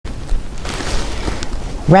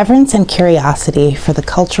Reverence and curiosity for the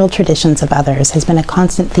cultural traditions of others has been a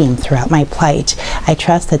constant theme throughout my plight. I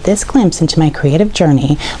trust that this glimpse into my creative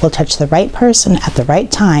journey will touch the right person at the right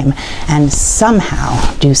time and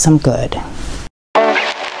somehow do some good.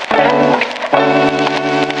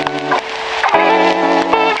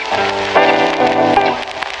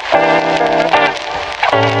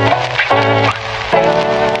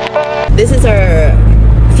 This is our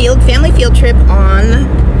family field trip on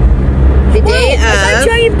the day of... It's a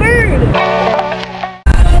giant bird!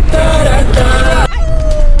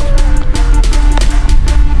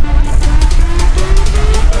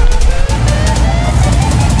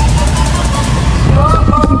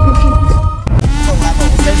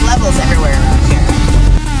 There's levels everywhere around here.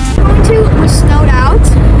 We're snowed out,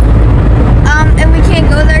 and we can't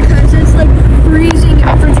go there because it's like freezing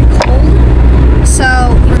and frigid cold.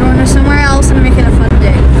 So we're going to somewhere else and making a fun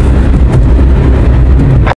day.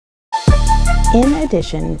 In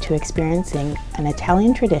addition to experiencing an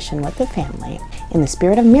Italian tradition with the family, in the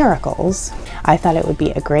spirit of miracles, I thought it would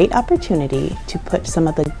be a great opportunity to put some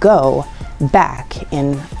of the go back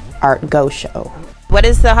in Art Go Show. What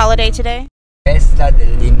is the holiday today? Festa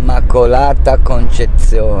dell'Immacolata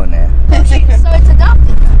Concezione. So it's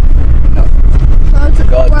adopted? No. So it's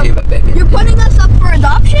God gave a baby. You're putting us up for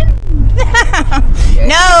adoption?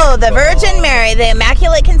 No, the Virgin Mary, the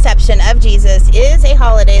Immaculate Conception of Jesus, is a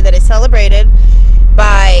holiday that is celebrated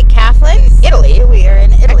by Catholics. Italy, we are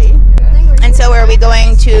in Italy. And so are we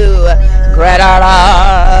going to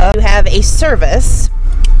Granada to have a service.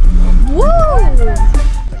 Woo!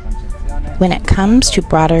 When it comes to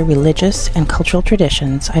broader religious and cultural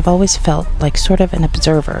traditions, I've always felt like sort of an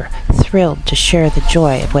observer, thrilled to share the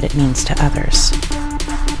joy of what it means to others.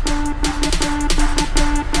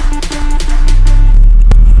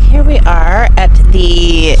 Here we are at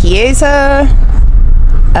the Chiesa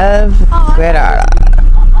of Granada.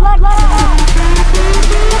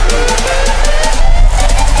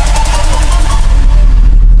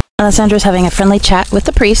 Alessandro's having a friendly chat with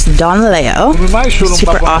the priest, Don Leo.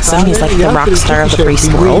 Super awesome, he's like the rock star of the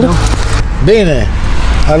priest world. Bene,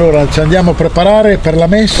 allora ci andiamo a preparare per la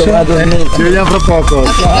messa. Ci vediamo fra poco.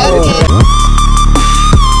 Ciao.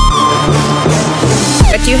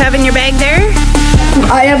 What do you have in your bag there?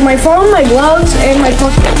 I have my phone, my gloves, and my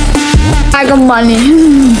bag of money.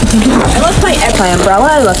 I left my umbrella,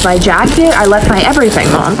 I left my jacket, I left my everything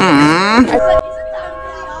on.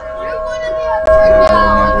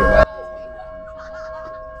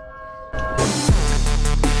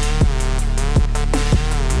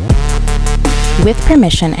 With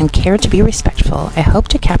permission and care to be respectful, I hope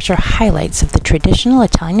to capture highlights of the traditional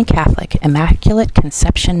Italian Catholic Immaculate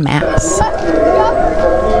Conception Mass. La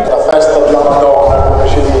festa della Madonna, come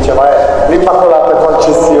ci dice, ma è l'Immacolata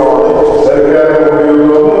Concezione.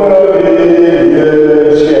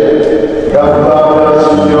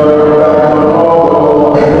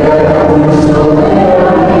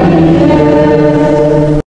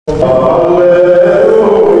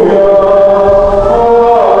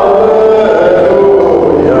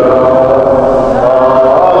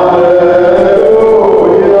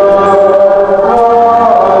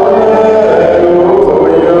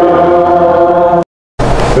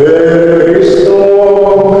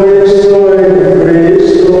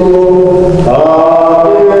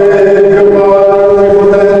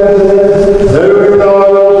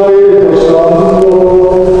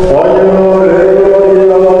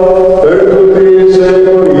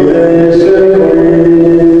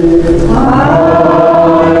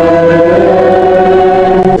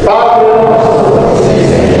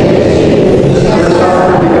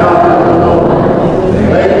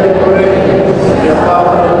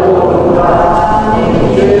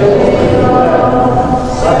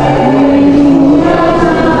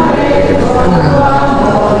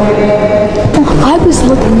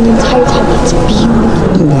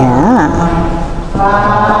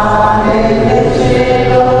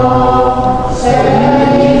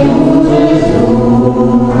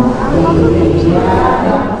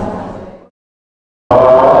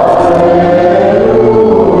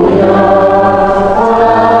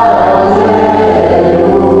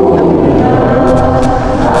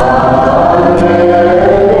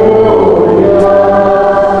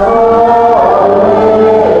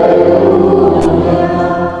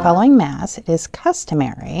 It is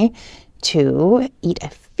customary to eat a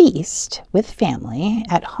feast with family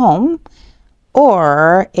at home,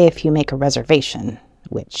 or if you make a reservation,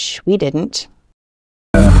 which we didn't.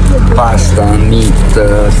 Pasta, meat,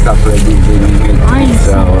 stuff like this.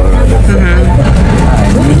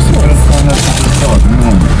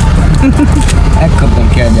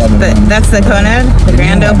 That's the conad, the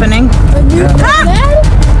grand opening.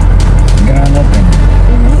 Ah!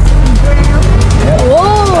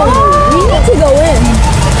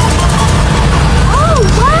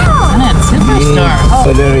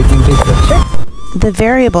 posso vedere i pizza? The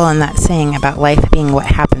variable in that saying about life being what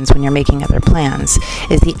happens when you're making other plans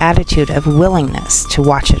is the attitude of willingness to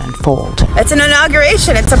watch it unfold. It's an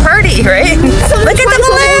inauguration, it's a party, right? Look at the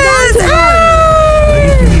balloons!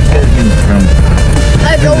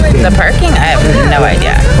 The parking? I have no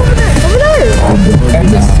idea. Over there.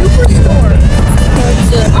 It's a superstore.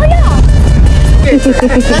 Oh yeah. That's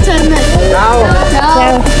what I meant.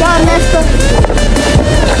 God, messed up.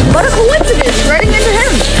 What a coincidence, running into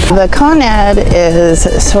him. The Conad is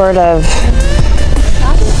sort of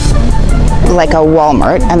like a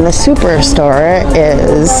Walmart, and the Superstore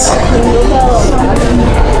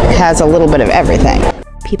has a little bit of everything.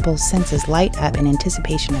 People's senses light up in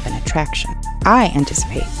anticipation of an attraction. I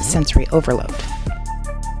anticipate sensory overload.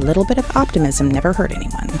 A little bit of optimism never hurt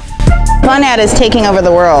anyone. Conad is taking over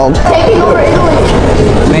the world. Taking over Italy.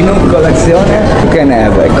 Menu colazione, you can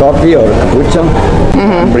have a coffee or a cappuccino,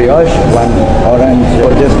 brioche, one orange,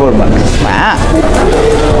 or just $4. Wow.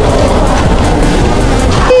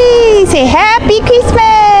 Hey, say Happy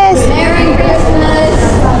Christmas! Merry Christmas.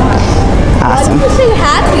 Awesome. Why do you say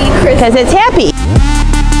Happy Christmas? Because it's happy.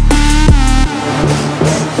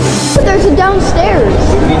 There's a downstairs.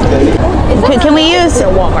 Can we use a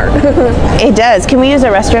Walmart? It does. Can we use a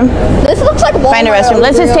restroom? This looks like Walmart. Find a restroom.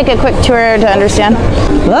 Let's just take a quick tour to understand.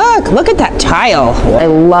 Look at that tile. I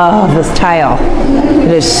love this tile.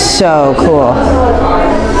 It is so cool.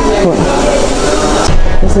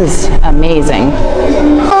 This is amazing.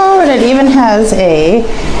 Oh, and it even has a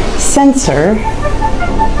sensor.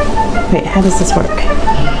 Wait, how does this work?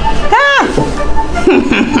 Ah!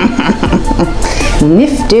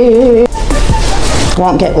 Nifty.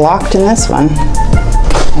 Won't get locked in this one,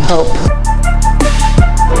 I hope.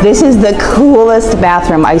 This is the coolest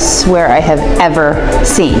bathroom I swear I have ever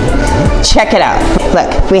seen. Check it out.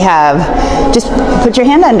 Look, we have, just put your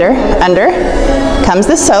hand under comes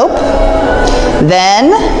the soap,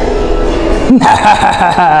 then,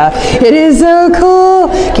 it is so cool.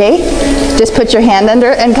 Okay, just put your hand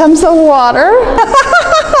under and comes the water.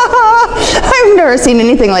 I've never seen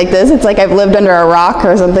anything like this. It's like I've lived under a rock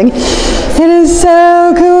or something. It is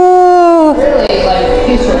so cool. Really, like,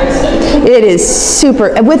 futuristic. It is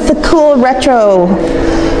super, with the cool retro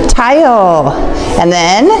tile. And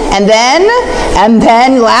then,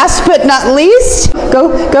 last but not least,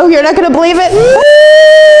 go, you're not gonna believe it. Woo!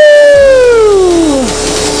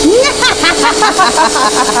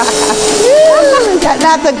 Is that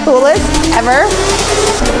not the coolest ever?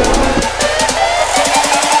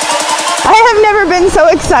 I have never been so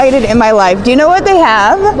excited in my life. Do you know what they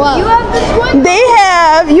have? What? You have this one? They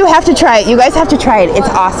have, you have to try it. You guys have to try it. It's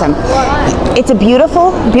awesome. It's a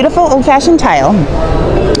beautiful, beautiful old-fashioned tile.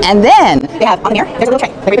 And then they have on here, there's a little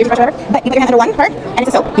tray. But you put your hand under one part, and it's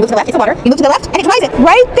a soap. You move to the left, it's the water. You move to the left, and it dries it.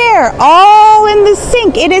 Right there, all in the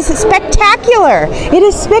sink. It is spectacular. It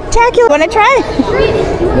is spectacular. Want to try?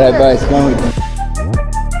 Dai, vai, siamo.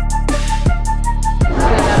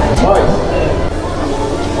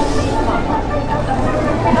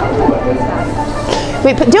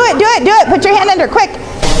 Wait, do it. Put your hand under, quick.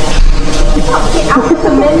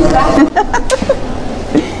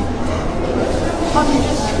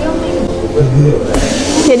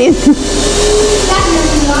 Kitties.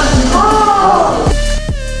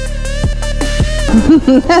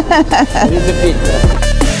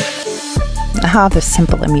 Ah, the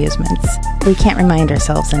simple amusements. We can't remind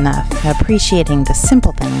ourselves enough that appreciating the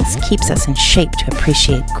simple things keeps us in shape to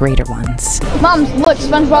appreciate greater ones. Mom, look,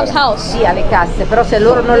 SpongeBob's house. Sì, alle casse, però se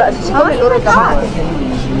loro non la, siccome loro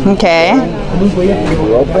Okay.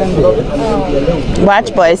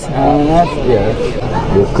 Watch, boys.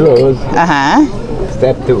 You close. Uh-huh.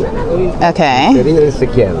 Step 2. Okay. Inserire il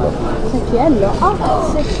secchiello. Secchiello.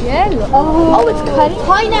 Oh, secchiello. Oh, it's cutting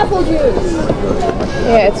pineapple juice.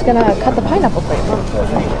 Yeah, it's gonna cut the pineapple for you.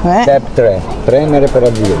 What? Step 3. Premere per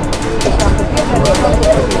avvio.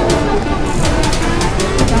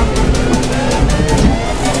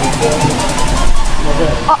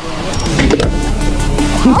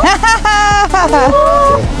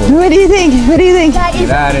 What do you think?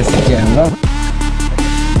 Girare il secchiello.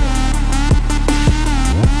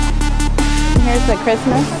 Here's the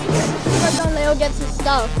Christmas. When Leo gets his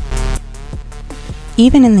stuff.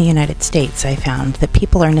 Even in the United States, I found that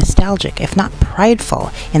people are nostalgic, if not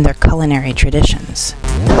prideful, in their culinary traditions.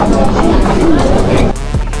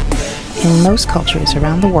 In most cultures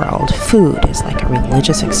around the world, food is like a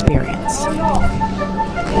religious experience.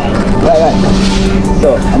 Vai.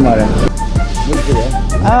 So, amore.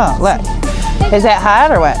 Oh, look. Is that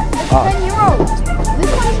hot or what? 10 euros.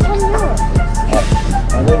 This one is 10 euros.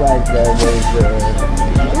 Otherwise, there's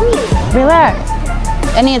Relax.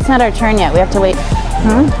 Annie, it's not our turn yet. We have to wait.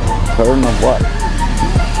 Turn of what?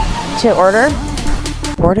 To order?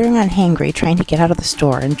 Bordering on hangry, trying to get out of the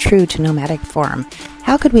store, and true to nomadic form,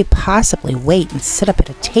 how could we possibly wait and sit up at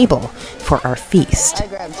a table for our feast? I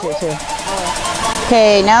grabbed two too.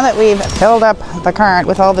 Okay, now that we've filled up the cart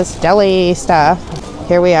with all this deli stuff,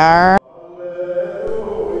 here we are.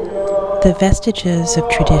 The vestiges of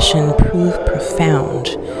tradition prove profound,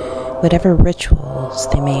 whatever rituals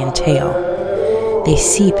they may entail. They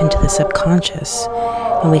seep into the subconscious,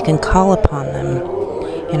 and we can call upon them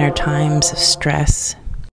in our times of stress.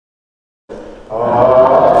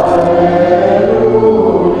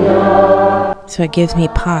 So it gives me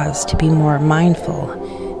pause to be more mindful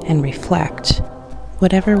and reflect.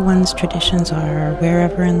 Whatever one's traditions are,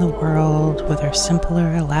 wherever in the world, whether simple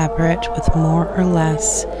or elaborate, with more or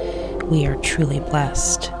less, we are truly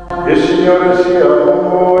blessed.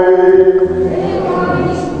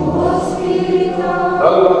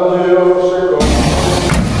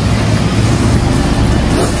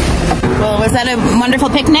 Well, was that a wonderful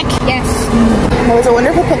picnic? Yes. It was a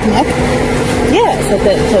wonderful picnic. Yes. So we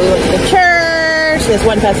went to the church. This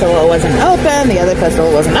one festival wasn't open. The other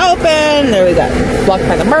festival wasn't open. There we got blocked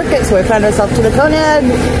by the market, so we found ourselves to the Conad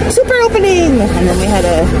super opening. And then we had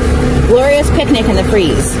a glorious picnic in the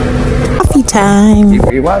freeze. Coffee time.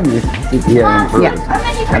 If you want, we sit here and fruit. Yeah.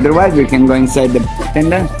 Otherwise, we can go inside the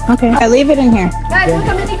tender. Okay. I leave it in here. Guys, look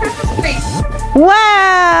how many Christmas trees.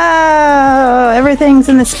 Wow! Everything's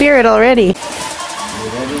in the spirit already.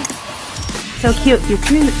 So cute. You're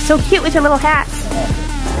so cute with your little hats.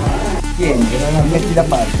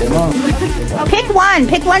 Pick one.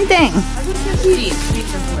 Pick one thing.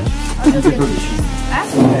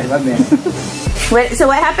 Wait, so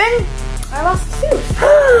what happened? I lost two.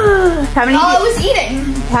 How many? While I was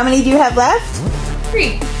eating. How many do you have left?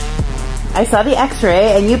 3. I saw the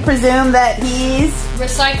X-ray, and you presume that he's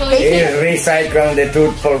Recycling. He recycled the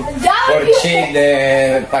tooth for cheat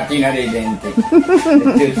the patina dei denti.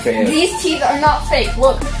 The tooth fairy. These teeth are not fake.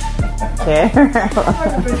 Look. Okay. I'm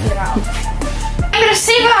gonna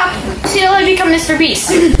save up till I become Mr. Beast.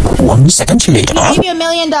 1 second later. I give you $1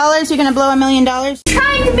 million. You're gonna blow $1 million.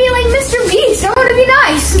 Trying to be like Mr. Beast. I want to be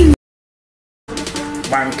nice.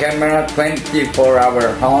 One camera,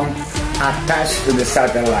 24-hour home, attached to the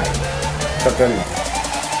satellite. Totally.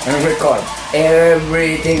 And record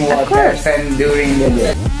everything what happened during the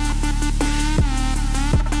day.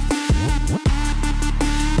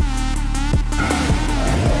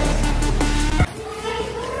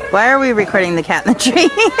 Why are we recording the cat in the tree?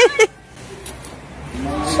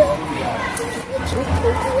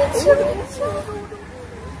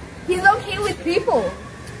 He's okay with people.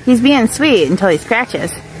 He's being sweet until he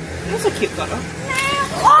scratches. That's a cute photo.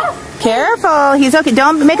 Careful, he's okay.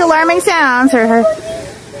 Don't make alarming sounds or her.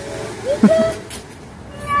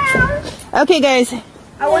 Okay, guys.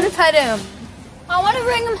 I want to pet him. I want to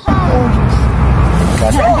bring him home.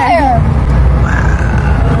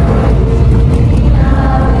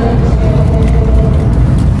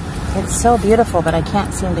 It's so beautiful, but I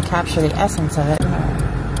can't seem to capture the essence of it.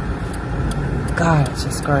 God, it's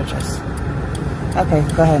just gorgeous. Okay,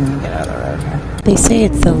 go ahead and get out of the road here. They say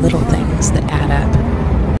it's the little things that add up.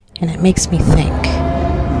 And it makes me think.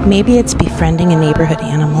 Maybe it's befriending a neighborhood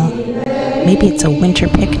animal. Maybe it's a winter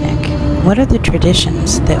picnic. What are the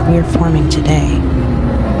traditions that we're forming today?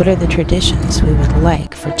 What are the traditions we would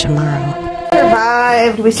like for tomorrow?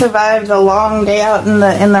 We survived a long day out in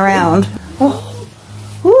the round. Oh.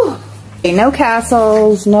 Whew. Okay, no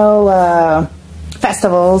castles, no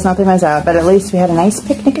festivals, nothing like that, but at least we had a nice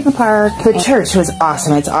picnic in the park. The church was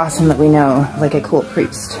awesome. It's awesome that we know like a cool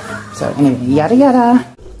priest. So anyway, yada yada.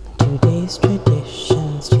 Today's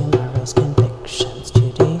traditions to